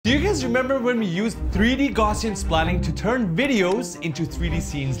Do you guys remember when we used 3D Gaussian splatting to turn videos into 3D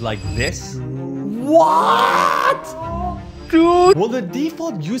scenes like this? What? Dude! Well, the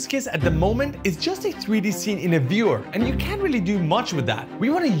default use case at the moment is just a 3D scene in a viewer, and you can't really do much with that.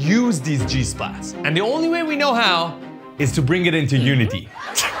 We want to use these G-splats, and the only way we know how is to bring it into Unity.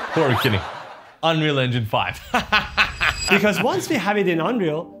 Who are kidding? Unreal Engine 5. Because once we have it in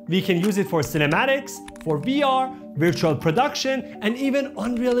Unreal, we can use it for cinematics, for VR, virtual production, and even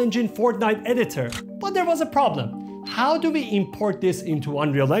Unreal Engine Fortnite editor. But there was a problem. How do we import this into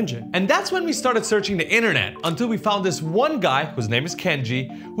Unreal Engine? And that's when we started searching the internet until we found this one guy, whose name is Kenji,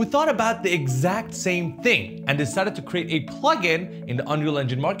 who thought about the exact same thing and decided to create a plugin in the Unreal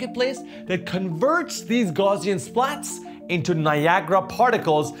Engine marketplace that converts these Gaussian splats into Niagara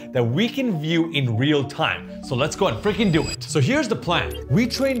particles that we can view in real time. So let's go and freaking do it. So here's the plan. We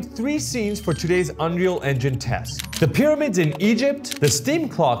trained 3 scenes for today's Unreal Engine test. The pyramids in Egypt, the steam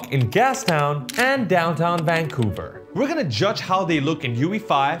clock in Gastown, and downtown Vancouver. We're gonna judge how they look in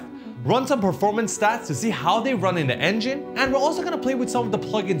UE5, run some performance stats to see how they run in the engine, and we're also gonna play with some of the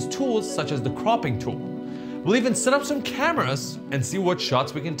plugin's tools such as the cropping tool. We'll even set up some cameras and see what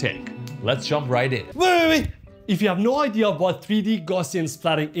shots we can take. Let's jump right in. Wait. If you have no idea what 3D Gaussian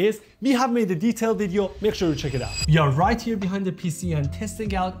splatting is, we have made a detailed video, make sure to check it out. We are right here behind the PC and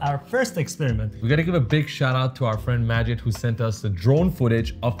testing out our first experiment. We gotta give a big shout out to our friend Majid who sent us the drone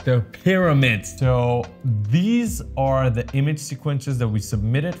footage of the pyramids. So these are the image sequences that we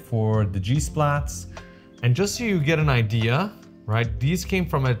submitted for the G-splats. And just so you get an idea, right, these came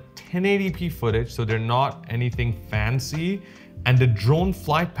from a 1080p footage, so they're not anything fancy. And the drone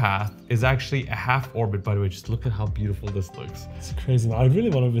flight path is actually a half orbit, by the way. Just look at how beautiful this looks. It's crazy, man. I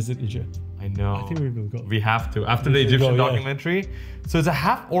really want to visit Egypt. I know. I think we will go. We have to, after the Egyptian documentary. So it's a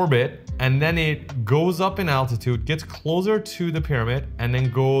half orbit, and then it goes up in altitude, gets closer to the pyramid, and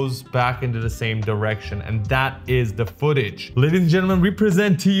then goes back into the same direction. And that is the footage. Ladies and gentlemen, we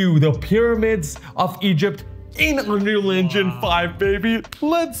present to you the pyramids of Egypt in Unreal Engine 5, baby.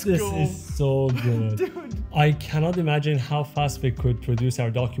 Let's go. This is so good. Dude. I cannot imagine how fast we could produce our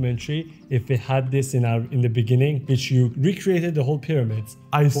documentary if we had this in the beginning, which you recreated the whole pyramids.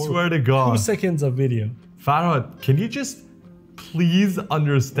 I swear to God. 2 seconds of video. Farhad, can you just please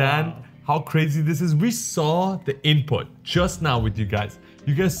understand how crazy this is? We saw the input just now with you guys.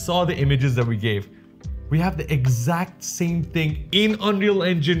 You guys saw the images that we gave. We have the exact same thing in Unreal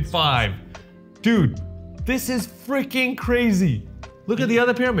Engine 5. Dude, this is freaking crazy. Look at the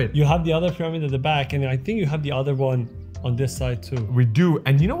other pyramid. You have the other pyramid at the back, and I think you have the other one on this side too. We do.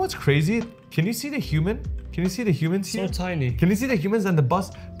 And you know what's crazy? Can you see the human? Can you see the humans here? So tiny. Can you see the humans and the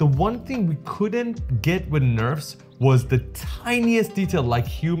bus? The one thing we couldn't get with Nerfs was the tiniest detail, like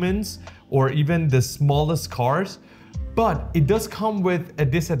humans or even the smallest cars. But it does come with a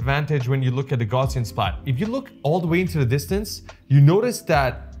disadvantage when you look at the Gaussian splat. If you look all the way into the distance, you notice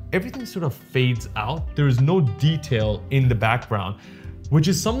that everything sort of fades out. There is no detail in the background, which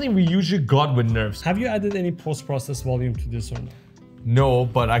is something we usually got with Nerfs. Have you added any post-process volume to this or not? No,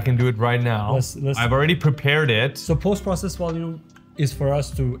 but I can do it right now. I've already prepared it. So post-process volume is for us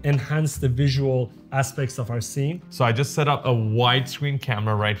to enhance the visual aspects of our scene. So I just set up a widescreen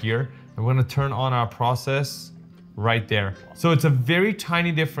camera right here. I'm gonna turn on our process right there. So it's a very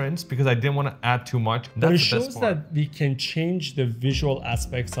tiny difference because I didn't want to add too much. But it shows that we can change the visual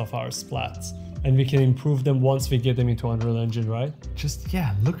aspects of our splats and we can improve them once we get them into Unreal Engine, right? Just,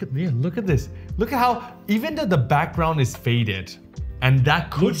 yeah, look at this. Look at how, even though the background is faded, and that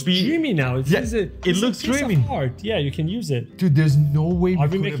could be dreamy now. It looks dreamy. Yeah, you can use it. Dude, there's no way Are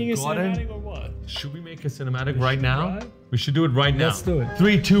we making a cinematic or what? Should we make a cinematic right now? We should do it right now. Let's do it.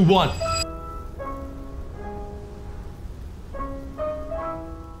 3, 2, 1.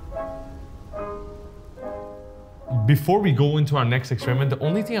 Before we go into our next experiment, the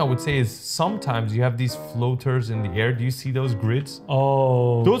only thing I would say is sometimes you have these floaters in the air. Do you see those grids?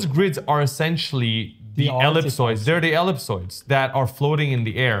 Oh. Those grids are essentially the ellipsoids. They're the ellipsoids that are floating in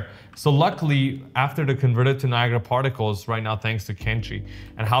the air. So luckily, after they're converted to Niagara particles right now, thanks to Kenji,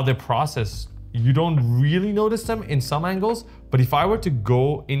 and how they're processed, you don't really notice them in some angles. But if I were to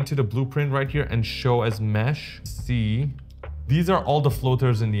go into the blueprint right here and show as mesh, see, these are all the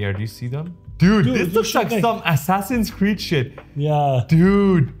floaters in the air. Do you see them? Dude, this looks like some Assassin's Creed shit. Yeah.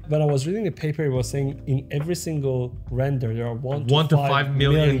 Dude. When I was reading the paper, it was saying in every single render, there are 1 to 5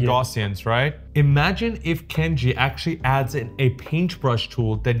 million Gaussians, right? Imagine if Kenji actually adds in a paintbrush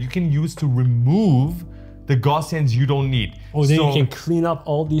tool that you can use to remove the Gaussians you don't need. Oh, then you can clean up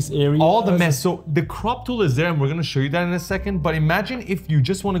all these areas. All the mess. So the crop tool is there, and we're going to show you that in a second. But imagine if you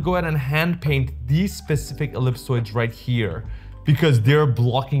just want to go ahead and hand paint these specific ellipsoids right here. because they're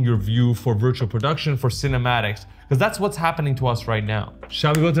blocking your view for virtual production, for cinematics, because that's what's happening to us right now.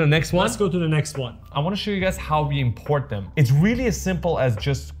 Shall we go to the next one? Let's go to the next one. I want to show you guys how we import them. It's really as simple as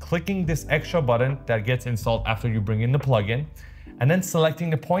just clicking this extra button that gets installed after you bring in the plugin, and then selecting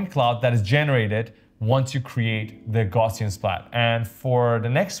the point cloud that is generated once you create the Gaussian splat. And for the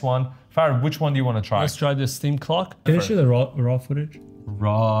next one, Farad, which one do you want to try? Let's try the steam clock. Can you show the raw footage?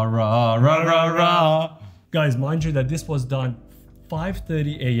 Raw. Guys, mind you that this was done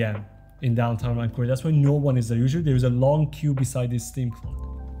 5:30 a.m. in downtown Vancouver. That's when no one is there. Usually there's a long queue beside this steam clock.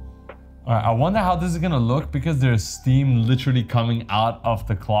 All right, I wonder how this is gonna look because there's steam literally coming out of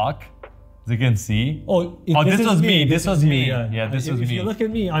the clock. As you can see. Oh, this was me. This was me. Yeah, this was me. If you look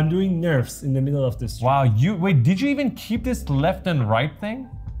at me, I'm doing Nerfs in the middle of this. Wow, wait, did you even keep this left and right thing?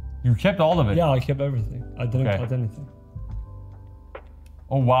 You kept all of it? Yeah, I kept everything. I didn't cut anything.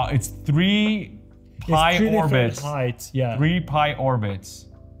 Oh wow, it's 3 pi orbits. Heights, yeah. 3 pi orbits.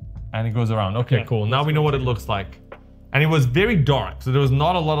 And it goes around. Okay, cool. Now we know what it looks like. And it was very dark, so there was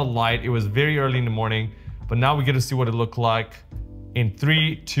not a lot of light. It was very early in the morning, but now we get to see what it looked like. In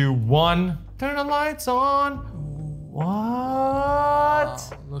 3, 2, 1. Turn the lights on. What? Wow,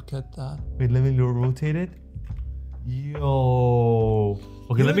 look at that. Wait, let me rotate it. Yo.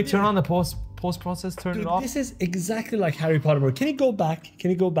 Okay, let me turn on the post process. Turn it off. This is exactly like Harry Potter. Can you go back? Can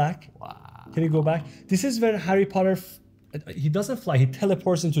you go back? Wow. Can you go back? This is where Harry Potter. He doesn't fly. He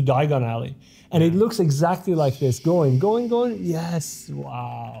teleports into Diagon Alley, and it looks exactly like this. Going. Yes.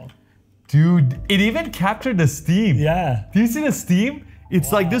 Wow. Dude, it even captured the steam. Yeah. Do you see the steam?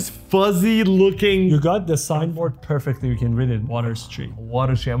 It's like this fuzzy looking. You got the signboard perfectly. You can read it. Water Street.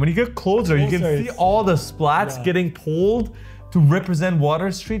 Water Street. And when you get closer, you can see all the splats getting pulled to represent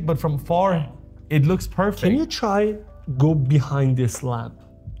Water Street, but from far, it looks perfect. Can you try go behind this lamp?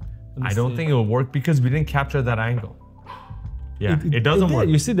 I don't think it will work because we didn't capture that angle. Yeah, it doesn't work.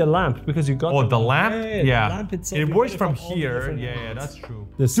 You see the lamp because you got. Oh, the lamp? Yeah. The lamp itself, it works from here. Yeah, that's true.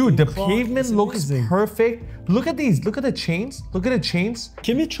 Dude, the pavement looks perfect. Look at these. Look at the chains. Look at the chains.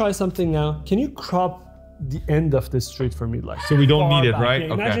 Can we try something now? Can you crop the end of the street for me, like? So we don't need it, right?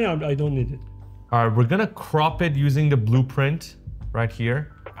 Yeah, imagine I don't need it. All right, we're gonna crop it using the blueprint right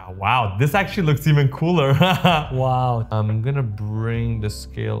here. Oh, wow, this actually looks even cooler. Wow. I'm gonna bring the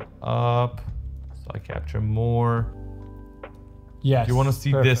scale up so I capture more. Yes. You want to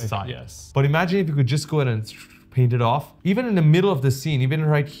see this side. Yes. But imagine if you could just go ahead and paint it off. Even in the middle of the scene, even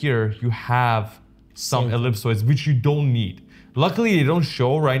right here, you have some ellipsoids, which you don't need. Luckily, they don't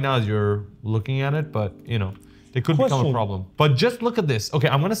show right now as you're looking at it, but you know, they could become a problem. But just look at this. Okay,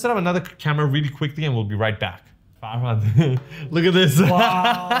 I'm gonna set up another camera really quickly and we'll be right back. Look at this.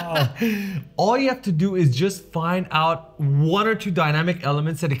 Wow. All you have to do is just find out 1 or 2 dynamic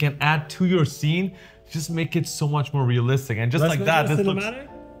elements that you can add to your scene. Just make it so much more realistic. And just like that, this looks...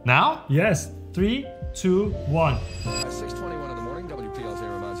 Now? Yes. 3, 2, 1. At 6:21 in the morning, WPLT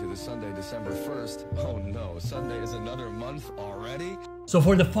reminds you this Sunday, December 1st. Oh no, Sunday is another month already. So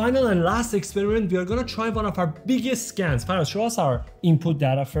for the final and last experiment, we are gonna try one of our biggest scans. Faraz, show us our input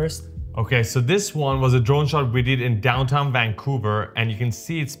data first. Okay, so this one was a drone shot we did in downtown Vancouver, and you can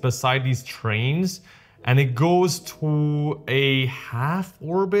see it's beside these trains, and it goes to a half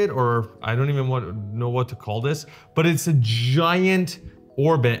orbit, or I don't even know what to call this, but it's a giant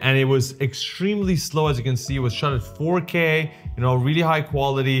orbit, and it was extremely slow. As you can see, it was shot at 4K, you know, really high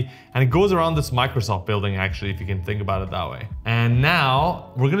quality, and it goes around this Microsoft building, actually, if you can think about it that way. And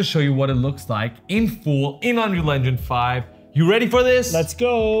now we're gonna show you what it looks like in full in Unreal Engine 5. You ready for this? Let's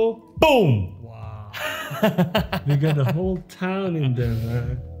go. Boom! Wow. We got the whole town in there,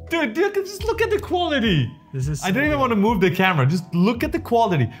 man. Dude, just look at the quality. This is. I don't even want to move the camera. Just look at the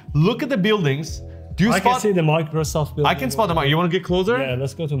quality. Look at the buildings. Do you I spot? can see the Microsoft building. I can spot the mic. You want to get closer? Yeah,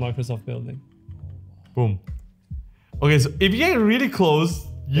 let's go to Microsoft building. Boom. Okay, so if you get really close,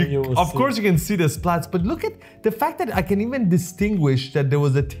 of course you can see the splats, but look at the fact that I can even distinguish that there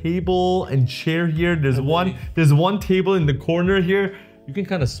was a table and chair here. There's one table in the corner here. You can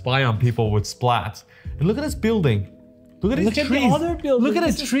kind of spy on people with splats. And look at this building. Look at these trees. The other building. Look at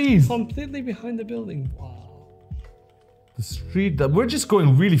the trees. Completely behind the building. Wow. The street, we're just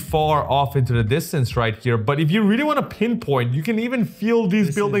going really far off into the distance right here. But if you really want to pinpoint, you can even feel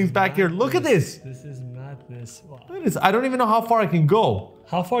these buildings back here. Look at this. This is madness. Wow. Look at this. I don't even know how far I can go.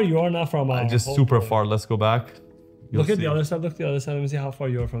 How far you are now from just super far. Let's go back. Look at the other side. Look at the other side. Let me see how far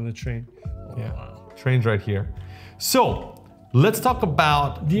you are from the train. Oh, yeah. Wow. Train's right here. So let's talk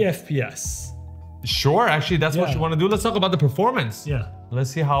about the FPS. Sure, actually, that's what you want to do. Let's talk about the performance. Yeah. Let's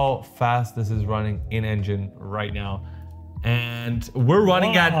see how fast this is running in engine right now. And we're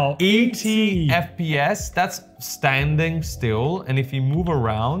running at 80 FPS. That's standing still. And if you move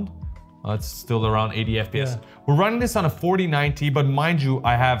around, it's still around 80 FPS. Yeah. We're running this on a 4090, but mind you,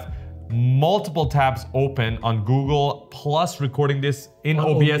 I have multiple tabs open on Google, plus recording this in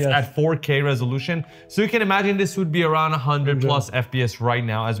OBS at 4K resolution. So you can imagine this would be around 100 plus FPS right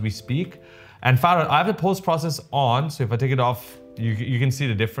now as we speak. And Farah, I have the post process on, so if I take it off, you can see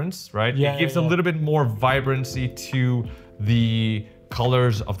the difference, right? It gives a little bit more vibrancy to the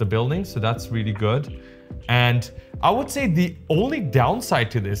colors of the building, so that's really good. And I would say the only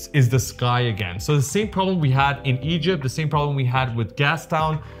downside to this is the sky again. So the same problem we had in Egypt, the same problem we had with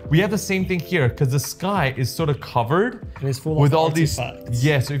Gastown, we have the same thing here because the sky is sort of covered and it's full with of all artifacts. these.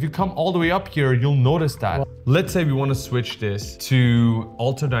 Yeah, so if you come all the way up here, you'll notice that. Let's say we want to switch this to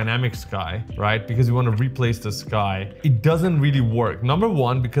alter dynamic sky, right? Because we want to replace the sky. It doesn't really work. Number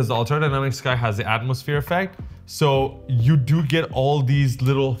one, because the alter dynamic sky has the atmosphere effect. So you do get all these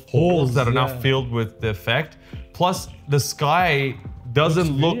little holes that are now filled with the effect. Plus the sky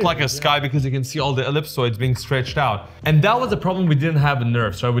doesn't look like a sky because you can see all the ellipsoids being stretched out. And that was the problem we didn't have in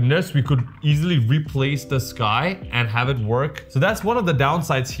Nerfs, right? With Nerfs, we could easily replace the sky and have it work. So that's one of the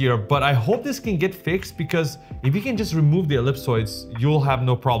downsides here, but I hope this can get fixed because if you can just remove the ellipsoids, you'll have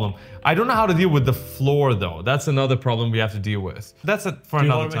no problem. I don't know how to deal with the floor though. That's another problem we have to deal with. That's it for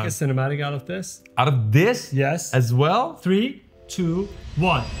another time. Do you want to make a cinematic out of this? Out of this? Yes. As well? 3, 2,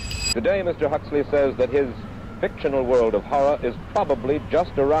 1. Today, Mr. Huxley says that his fictional world of horror is probably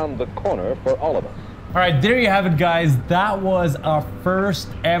just around the corner for all of us. All right, there you have it, guys. That was our first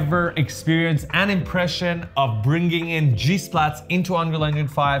ever experience and impression of bringing in G-Splats into Unreal Engine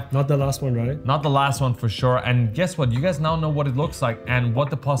 5. Not the last one, right? Not the last one for sure. And guess what? You guys now know what it looks like and what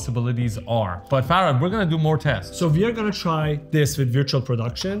the possibilities are. But Farah, we're gonna do more tests. So we are gonna try this with virtual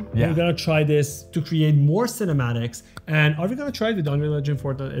production. Yeah. We're gonna try this to create more cinematics. And are we gonna try it with Unreal Engine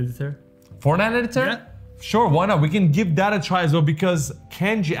Fortnite editor? Fortnite editor? Yeah. Sure, why not? We can give that a try as well because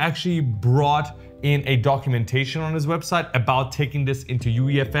Kenji actually brought in a documentation on his website about taking this into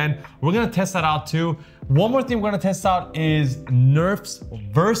UEFN. We're gonna test that out too. One more thing we're gonna test out is Nerfs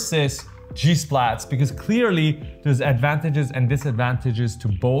versus G-Splats because clearly there's advantages and disadvantages to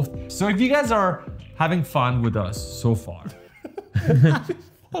both. So if you guys are having fun with us so far,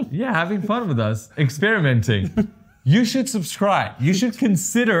 yeah, having fun with us, experimenting, you should subscribe. You should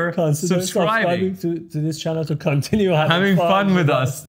consider subscribing to this channel to continue having fun with us.